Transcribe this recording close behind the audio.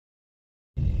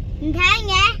唔睇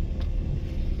嘅。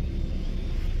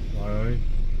喂。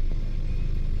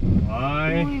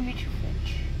喂。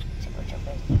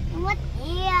乜嘢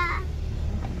啊？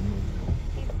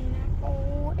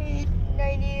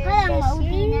可能冇電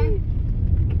啊。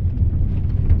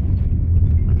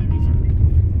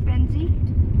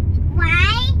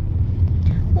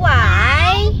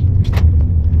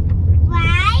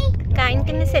Kain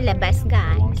ka na sa labas,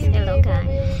 guys. Hello,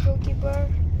 guys.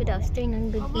 Good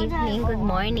afternoon, good evening, good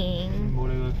morning.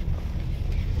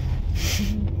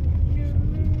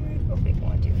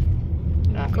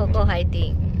 Coco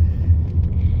hiding.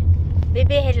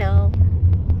 Baby, hello.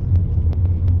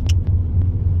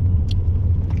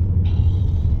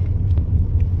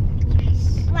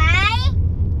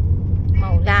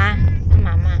 Maula,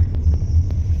 mama.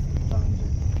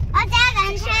 我揸緊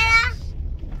車啦。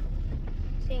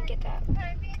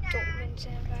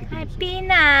喺邊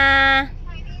啊？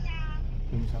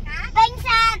冰山。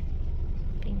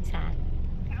冰山。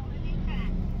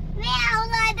咩啊？好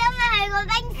耐都未去過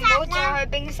冰山啦。唔好再去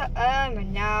冰室啊，文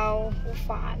友，好煩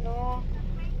咯。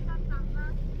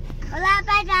好啦，拜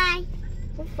拜。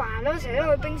好煩咯，成日都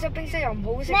去冰室，冰室又唔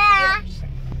好食。咩啊？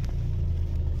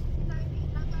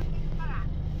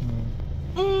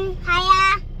係啊。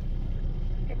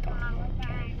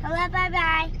好啦，拜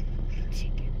拜。企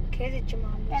喺度做乜？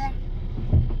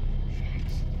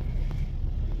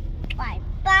拜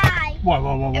拜。喂！你咪可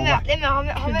唔可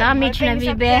以 Damage na, 冰室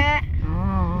Bibi. 啫？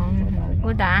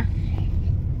 Good ah.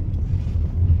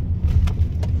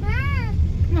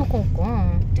 No, Coco.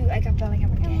 Dude, I got filling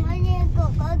up again.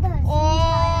 哦，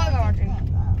攞住。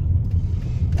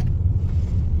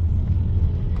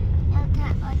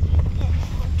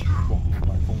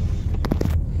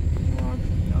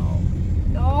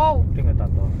No。邊個達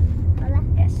到？好啦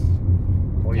Yes。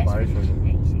可以擺啲水度。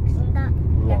唔得。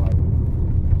會壞喎。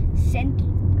Send。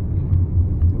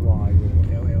會壞喎。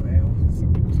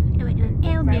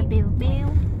Bill, bill, bill.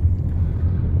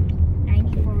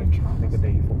 94 recharge. 你個地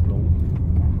服佬。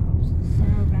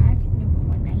Server back. No,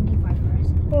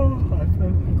 95%.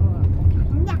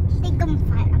 眼瞓。你咁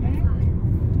快啊？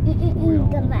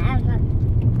咁快啊？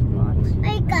你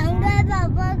講嘅爸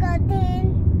爸個天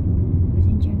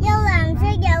有藍色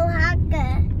有黑嘅，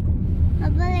我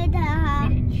幫你睇下。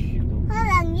可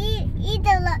能呢度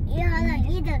落雨，可能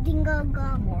呢度天光光。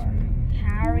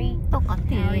Harry.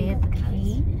 Talkative.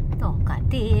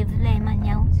 Talkative. Lemon nhau.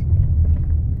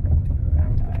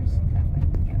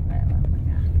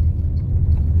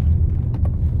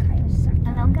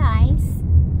 Hello, guys.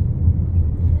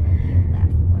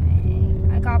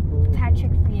 I got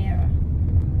Patrick Vieira.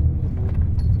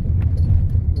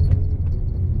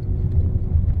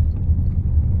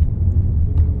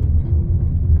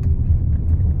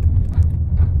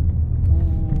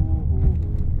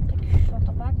 Shut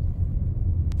the back.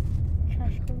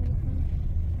 Trash can.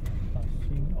 先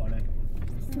我咧。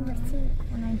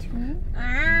 192. 啊！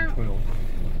吹佬。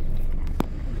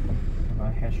買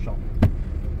headshot。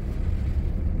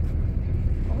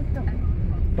好凍。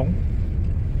凍？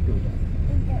邊度凍？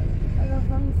呢度有個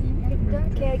風扇。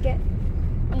Can I get?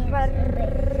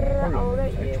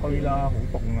 吹啦，好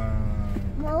凍啊！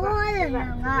冇可能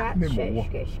啊！咩冇啊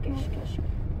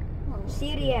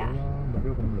！Syria. 咪邊度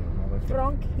咁涼啊？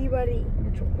 Frank Hibari. 咪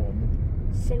出汗咩？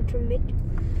 Central Mid.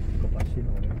 個把先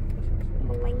我咧。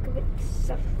Malenkovic.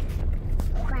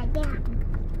 快啲行！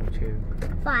好車。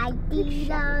快啲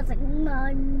啦，請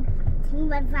問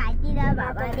快啲啦，爸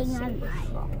爸點解唔係？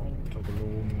做個窿。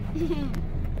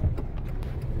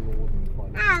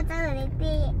啊，我走嚟呢啲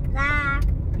啦。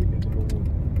呢邊個窿。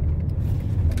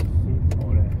先我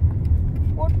咧。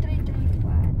4335.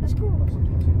 Let's go.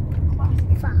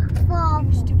 Classic. 花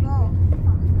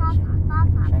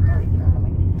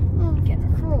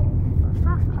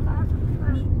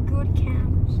Need good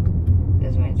cams.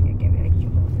 This one's gonna give me like you.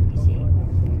 Let me see.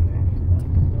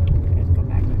 Let's go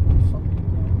back.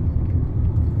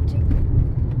 Check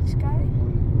this guy.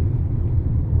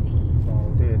 哦，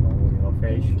啲嘢攞有個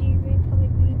fish，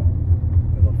 Pellegrino.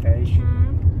 有個 fish。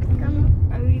 Cam.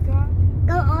 Odegaard. 咁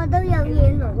我都有嘢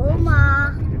攞啊嘛，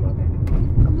你攞咩？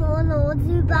咁我攞書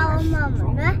包啊嘛，唔係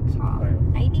咩？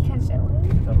 90 Cancelo.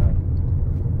 真係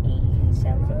 80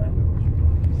 真 Cancelo. 係。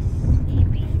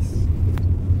 EBs.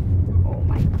 Oh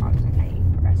my god, I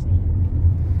pressing.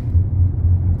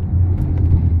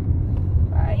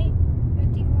 Right? I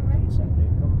think Lorenzo. 你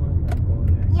今晚一個嚟。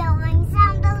游泳衫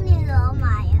都要攞埋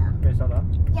啊！咩衫啊？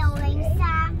游泳衫、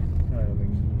因為泳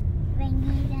衣。泳衣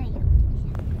真係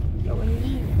游泳衣。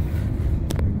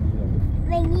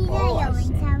泳衣真係游泳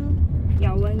衫。游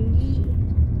泳衣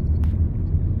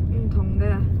唔同㗎，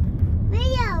咩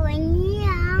游泳衣啊？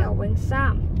游泳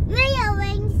衫。咩游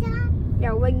泳衫？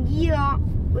游泳衣咯，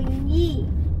泳衣。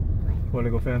喂，你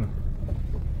個 friend 啊？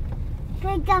佢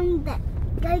撳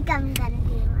緊電話。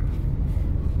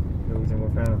你好似個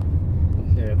friend 啊？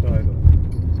日日都喺度。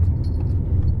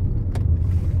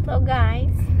Hello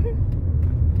guys.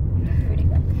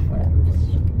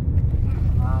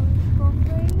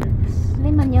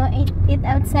 Limanyo eat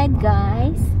outside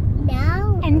guys.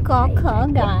 No. And Coco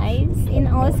guys. And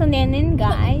also Nenin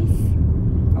guys.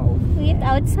 We eat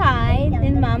outside.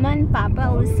 And Mama and Papa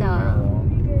also.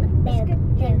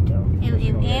 Ew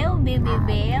ew ew. Biu biu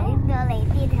biu. 到你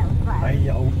啲頭髮。哎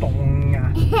呀，好凍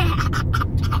啊！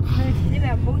你咪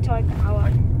唔好再搞啊！哎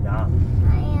呀，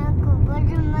哎呀，哥哥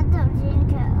做乜頭先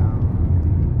走？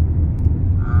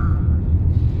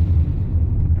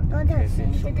我頭先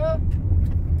食咗。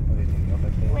我哋停咗架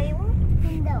車。喂喎，邊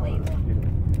度？呢度。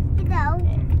呢度。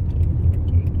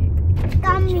咁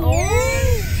遠？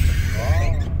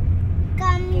咁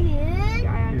遠？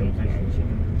呢度睇船先。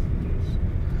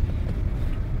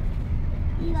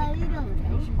呢度唔使。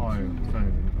係，真係。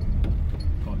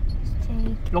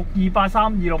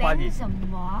62832682。什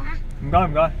麼？唔該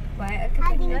唔該。喂，他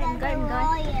點解佢開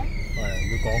嘅？係，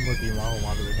要講個電話號碼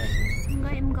俾佢聽先。唔該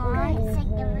唔該。佢識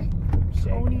嘅咩？寫。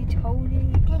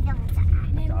佢咁渣。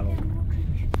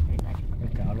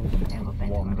假佬。假佬。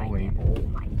望唔到尾。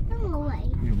都冇位。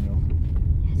呢度有。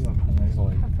呢個近喺個位。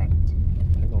呢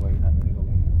個位近呢個位。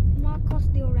Marcos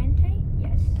de Oriente?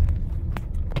 Yes.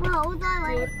 哇，好多位。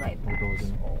好多啫。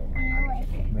冇位。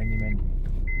 Many。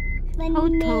好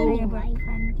痛。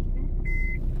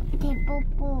踢波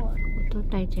波。好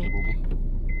大隻。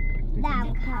籃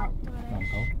球。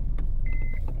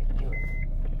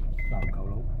籃球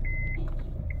佬。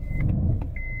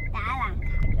打籃球。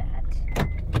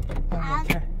打。好。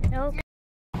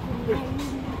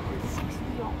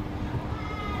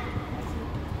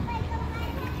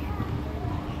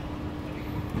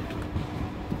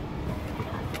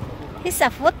He's a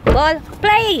football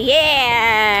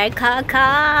player.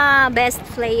 Coco, best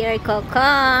player,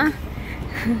 Coco.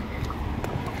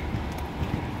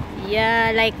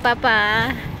 Yeah, like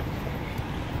Papa.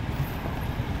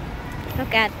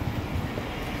 Look at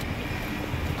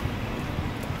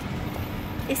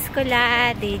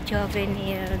Escola de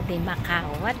Juvenil de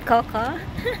Macau. What, Coco?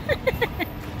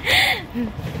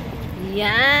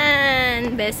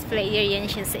 Yan, best player yan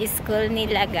siya sa school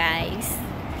nila, guys.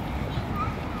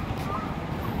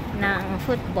 Ng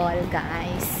football,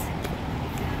 guys.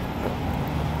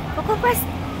 Coco, pas.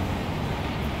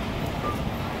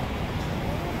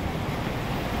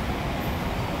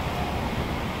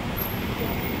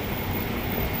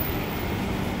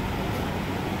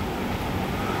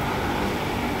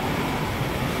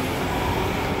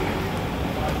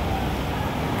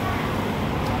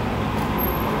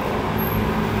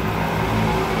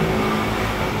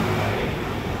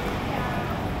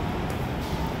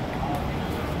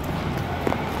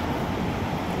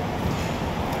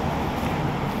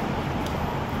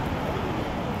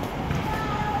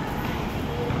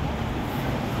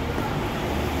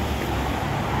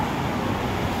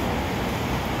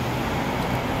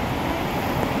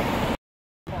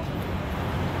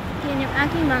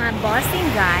 Aking mga bossing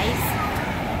guys,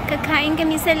 kakain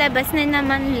kami sa labas na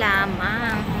naman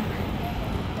lamang.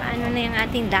 Paano na yung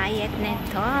ating diet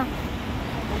nito?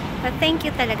 But thank you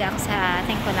talaga ako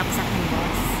thankful ako sa aking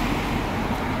boss.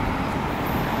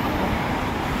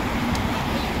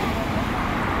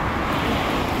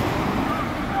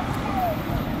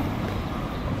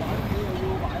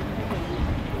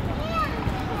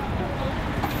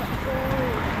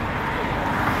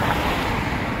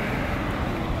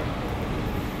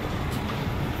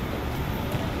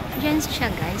 Diyan siya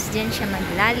guys, diyan siya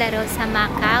maglalaro sa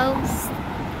Macau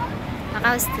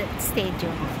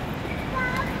Stadium.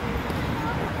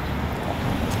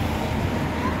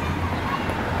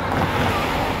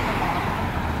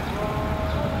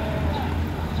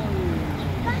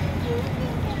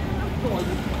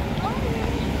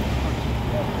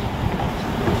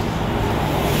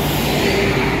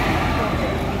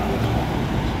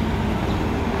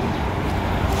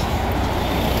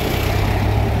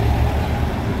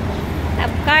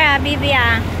 Car, Bibi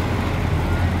ah.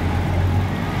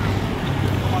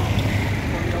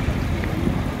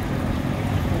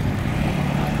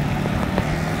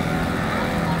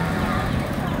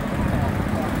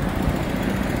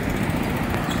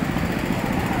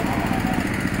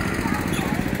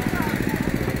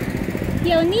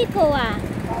 Yo, Nico ah.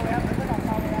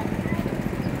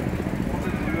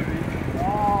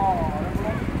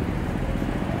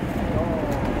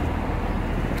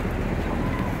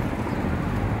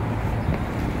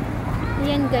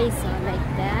 Yan guys, oh, like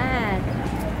that.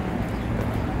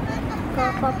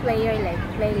 Coco player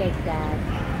play like that.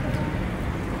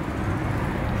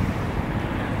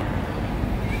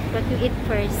 But you eat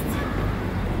first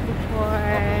before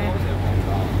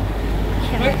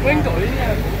siya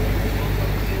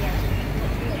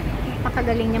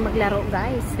napakagaling niya maglaro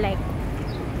guys, like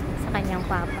sa kanyang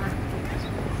papa.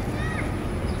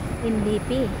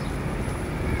 MVP.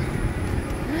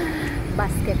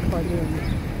 Basketball yun.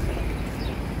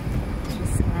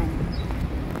 This one.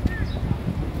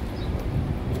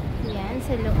 Yan,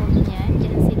 sa loob niya.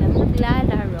 Diyan sila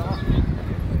maglalaro.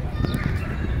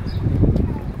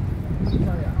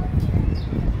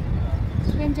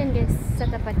 Yan dyan guys, sa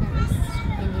tapat ng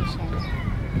Venetian.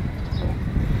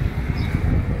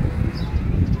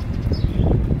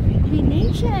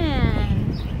 Venetian!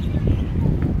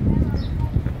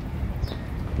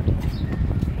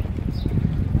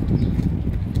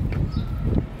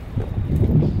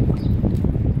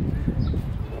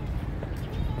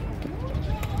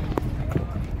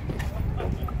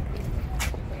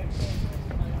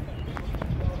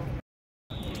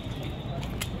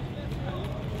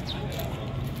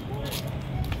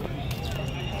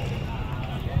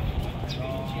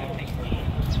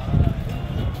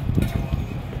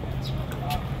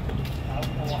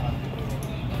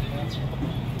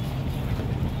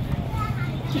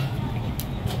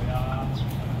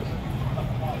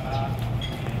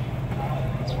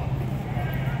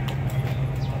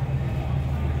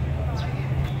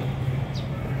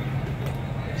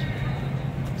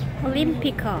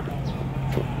 Olympico.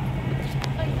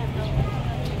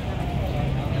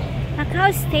 Macau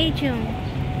Stadium.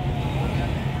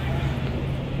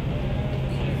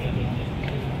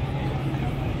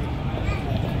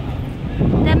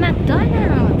 The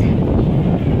McDonald's.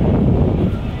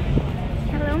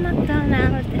 Hello,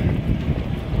 McDonald's.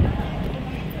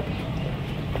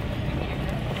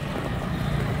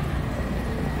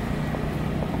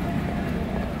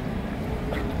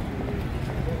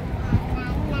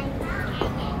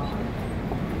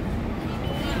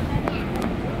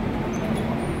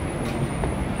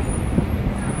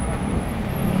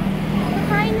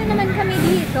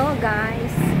 So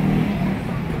guys,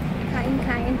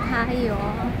 kain-kain tayo.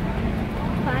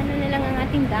 Paano na lang ang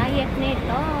ating diet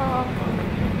nito?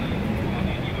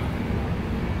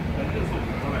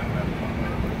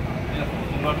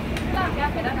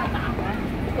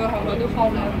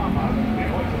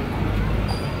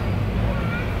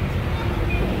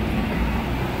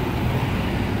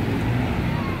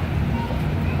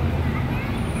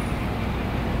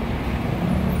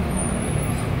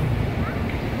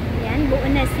 Buo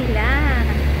na sila.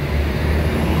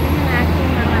 Yan ang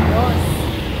aking mga boss.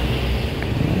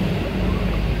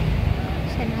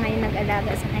 Siya na ngayon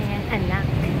nag-alaga sa kanyang anak.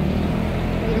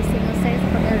 Kaya sinusay sa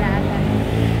pag-alaga.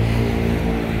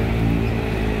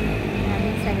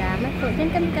 Maraming salamat po. Diyan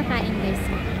kami kakain guys.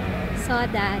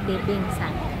 Soda de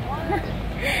bingsan.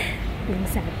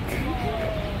 Bingsan.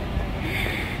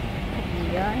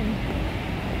 Ayun.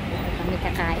 Dito kami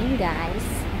kakain guys.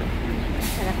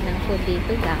 Sarap ng food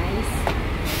dito guys.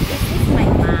 This is my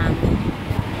mom.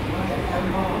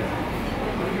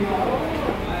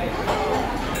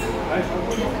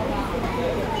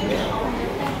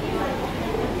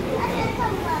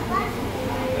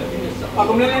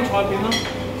咁呢靚菜片咯。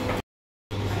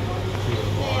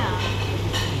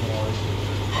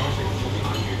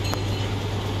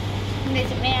你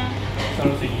食咩啊？細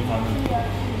佬食意粉。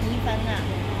意粉啊？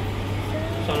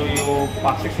細佬要白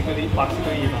色嗰啲意粉。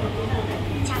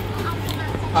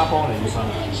蝦幫嚟意粉。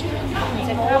食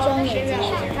蝦幫嚟啫。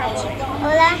好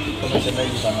啦。咁你食咩意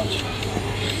粉啊？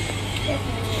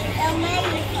有咩意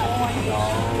粉？有。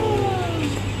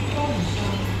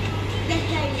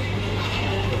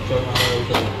肉醬啊，好食。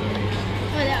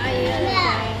我哋嗌咗你。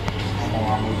望下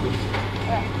冇先。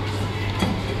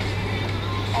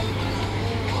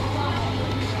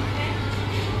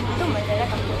都唔係食得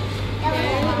咁多。有冇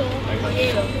呢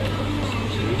啲？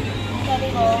有呢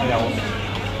個。有。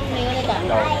你嗰啲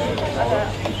㗎？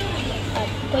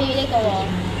佢要呢個喎。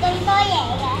咁多嘢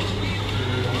嘅。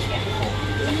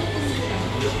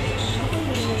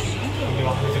你話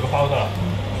你食個包得啦。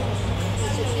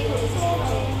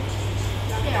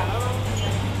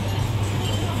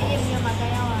你要唔要麥雞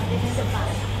啊？你想食飯？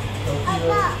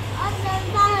我想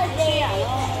翻去俾人咯。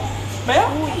咩啊？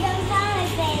我想翻去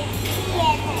俾啲嘢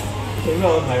食。俾咩我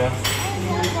睇啊？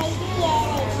我想俾啲嘢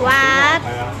嚟。What? 係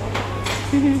啊。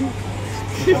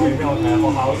俾咩我睇啊？學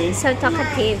校啲。So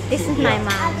talkative. This is my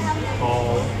mom. 哦，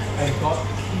誒個。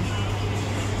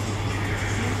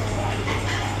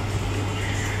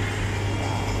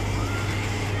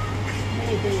咩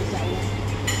都要走啊？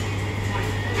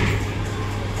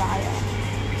解啊！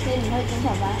你唔可以剪頭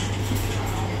髮。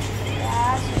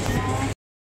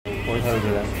我睇佢哋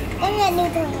咧。今日要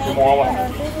同你有冇啊？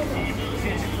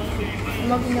有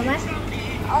冇見到咩？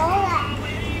我啊，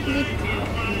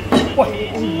喂，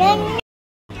唔拎。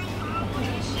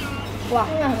哇！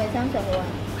今日係咪30號啊？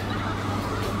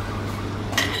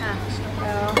啊，係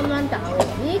啊。今晚大喎。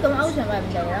咦？咁歐尚咪唔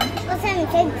嚟啦？我識唔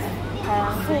識係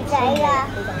啊。薯仔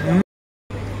㗎？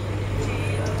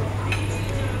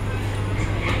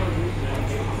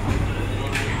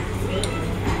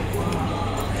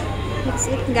 Let's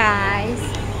eat, guys.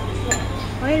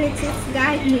 Oy, let's eat,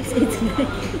 guys. Let's eat, guys.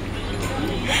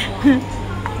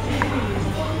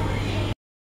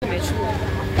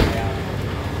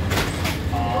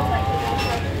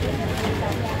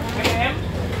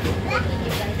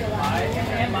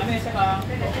 M 買咩色啊？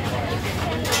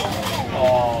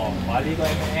哦，買呢個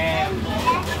M，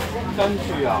 跟住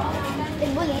啊，你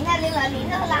唔好練啦，你話練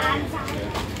到爛晒。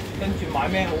跟住買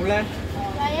咩好咧？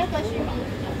買一個薯片。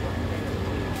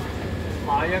買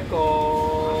一個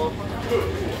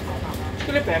嗰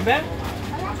啲餅餅。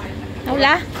好啦。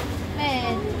咩？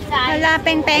好啦，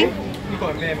冰冰。呢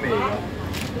個係咩味㗎？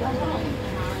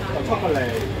有巧克力。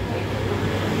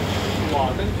哇！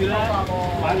跟住咧，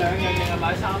買2樣定係買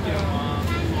3樣啊？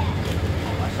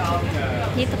買3樣。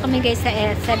 Dito kami guys sa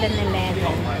 7-Eleven. 呢個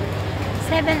唔係。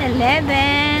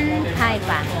 7-Eleven. Hi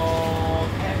pa. 哦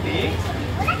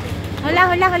 ，candy。Hula,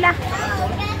 hula, hula.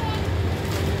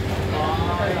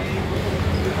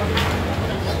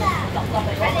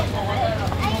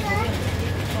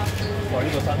 哇！呢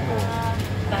個新嘅喎。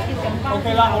OK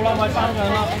啦，好啦，買3樣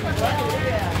啦。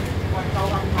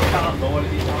加唔到啊！呢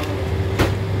啲攞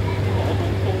咁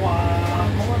多啊！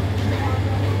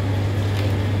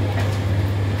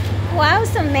 Wow,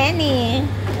 so many.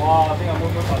 哇！聽日滿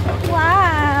滿發達。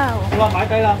 Wow. 好啦，買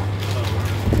雞啦。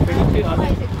俾個貼下先。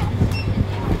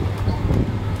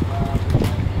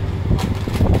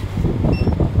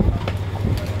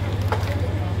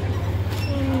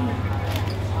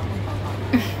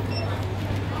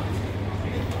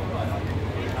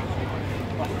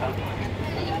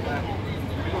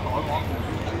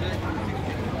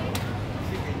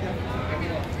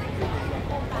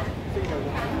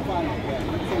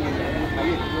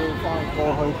 過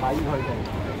去睇佢哋。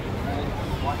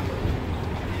哇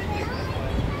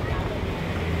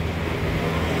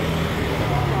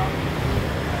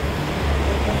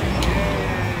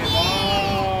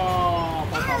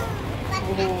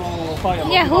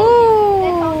！Yahoo!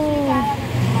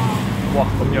 哇！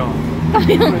咁樣。咁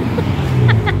樣。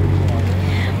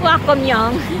哇！咁樣。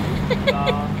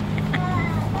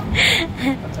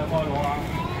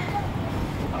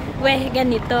Weh,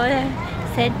 ganito.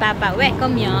 Said Papa, weh,咁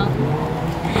樣。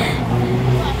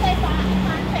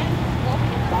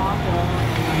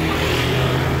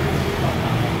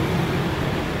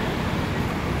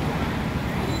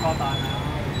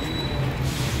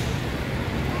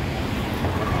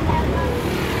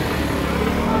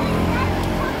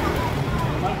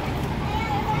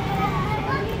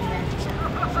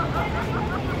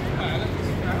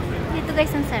 Dito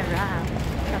guys, ang sarap.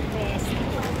 Kapes.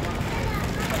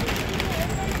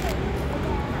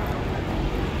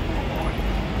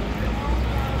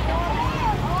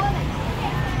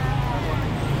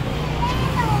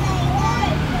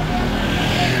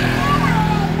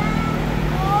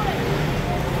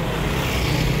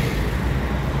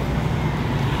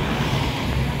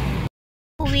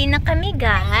 Uwi na kami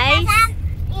guys.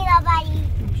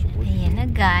 Ayan na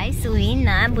guys, uwi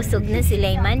na. Busog na si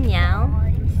Layman Yaw.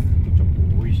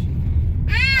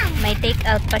 May take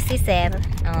out pa si Sir.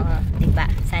 Oo, diba?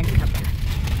 Saan ka ba?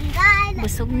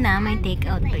 Busog na, may take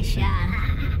out pa siya.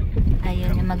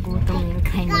 Ayaw niya magutom yung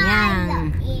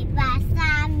kanyang. Uy,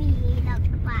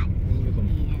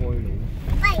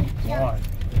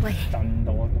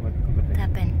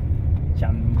 kapan?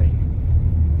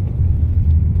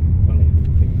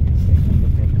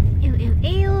 Ew, ew,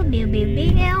 ew, biu, biu,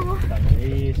 biu.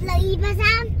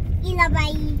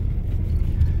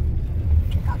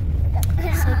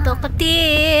 So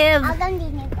talkative.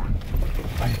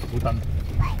 Ay, butan.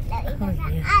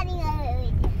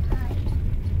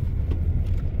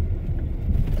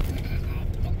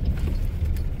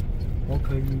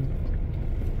 Okay.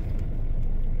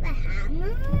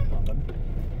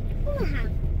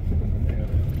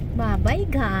 Bye-bye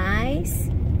guys.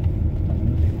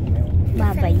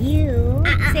 Bye-bye you.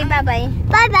 Say bye-bye.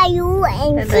 Bye-bye you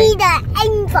and see the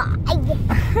invite.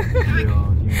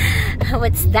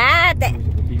 What's that?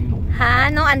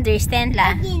 Ha? No understand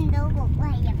la.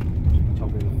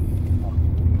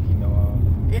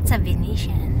 That's a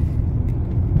Venetian.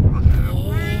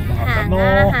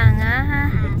 Hanga, hanga,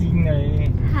 hanga.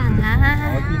 nga.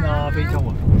 喺邊啊？非洲啊？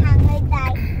行去大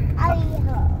溪河。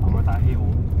係咪大溪好？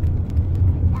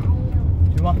大溪河。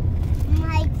轉彎？唔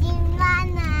係轉彎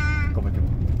啊！咁咪點？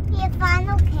要返屋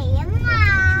企啊嘛！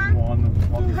轉彎咯，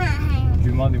唔係，轉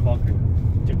彎點翻屋企？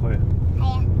直去啊？係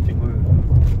啊，直去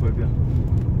邊啊？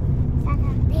沙灘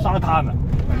邊。沙灘啊？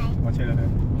係。我車你去。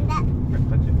唔得，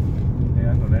得住。你喺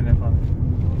度靚靚翻嚟。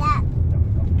唔得。又唔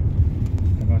得。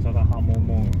成個沙灘黑蒙蒙。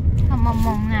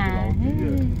Hamamong nga.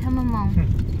 Hamamong.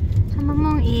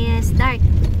 Hamamong is dark.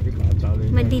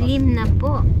 Madilim na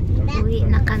po. Uwi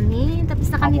na kami.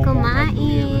 Tapos na kami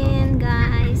kumain,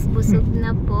 guys. Busog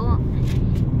na po.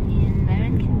 And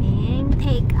meron kaming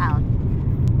take out.